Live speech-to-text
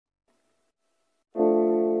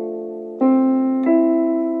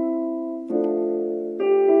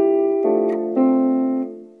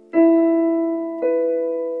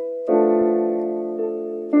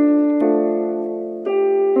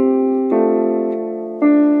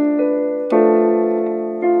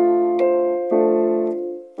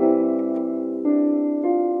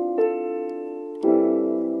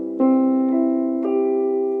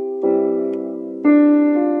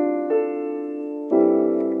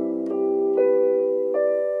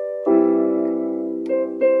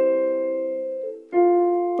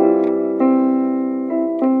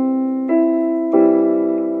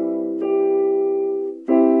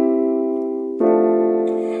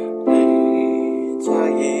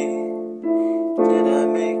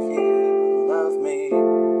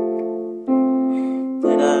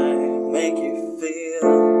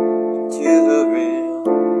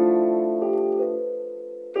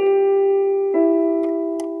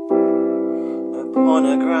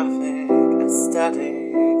pornographic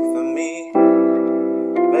aesthetic for me.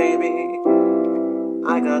 Baby,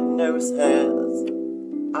 I got nose hairs,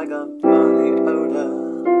 I got body odor,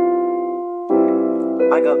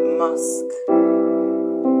 I got musk,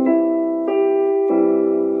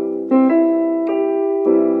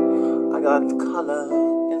 I got color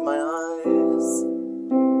in my eyes,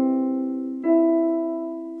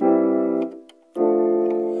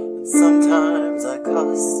 and sometimes I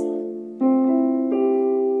cuss.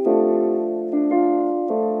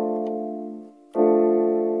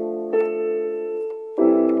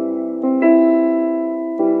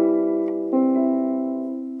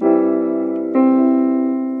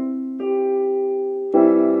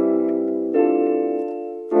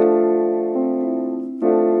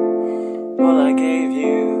 What I gave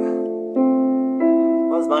you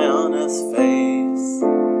was my honest face,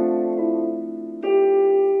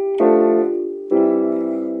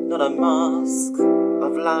 not a mask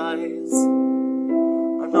of lies.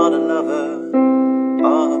 I'm not a lover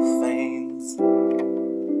of feints.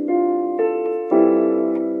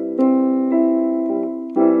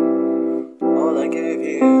 All I gave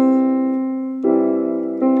you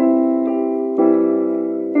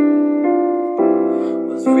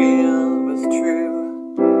was real, was true.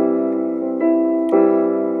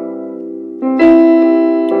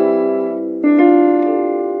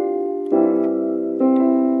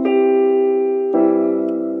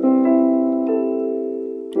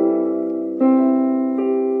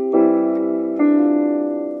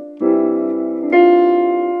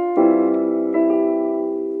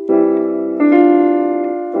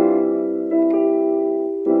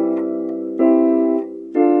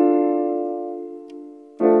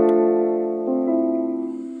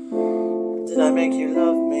 Did I make you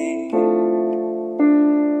love me?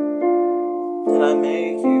 Did I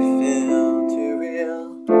make you feel too real?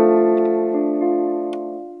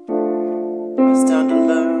 I stand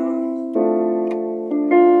alone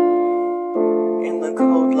in the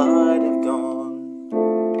cold light of dawn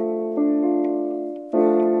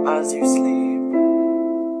as you sleep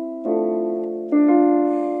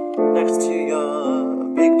next to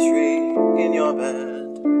your big tree in your bed.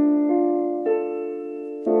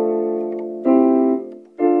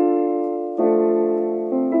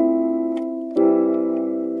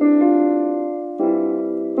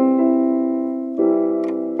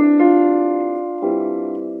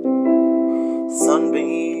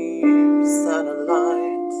 Sunbeams,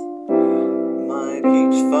 satellite, my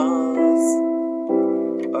peach fuzz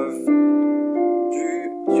of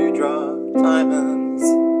dewdrop diamonds.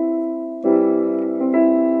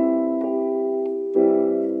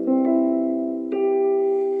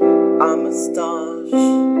 A moustache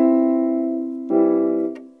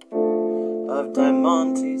of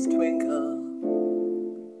diamantes twinkle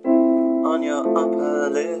on your upper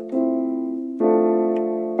lip.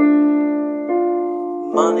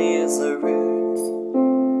 Money is the root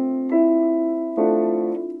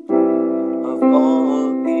of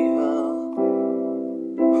all evil,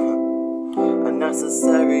 a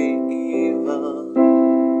necessary evil,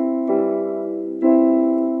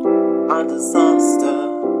 a disaster.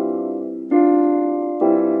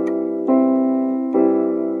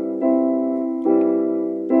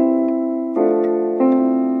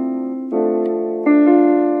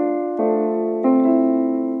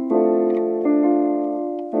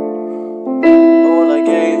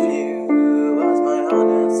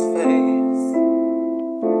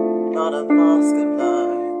 Not a mask of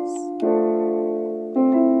lies.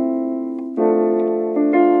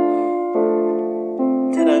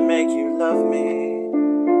 Did I make you love me?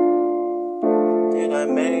 Did I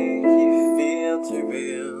make you feel too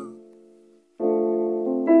real?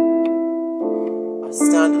 I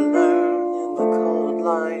stand alone in the cold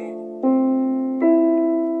light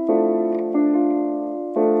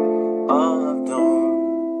of dawn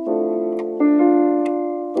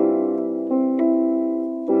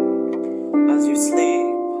as you sleep.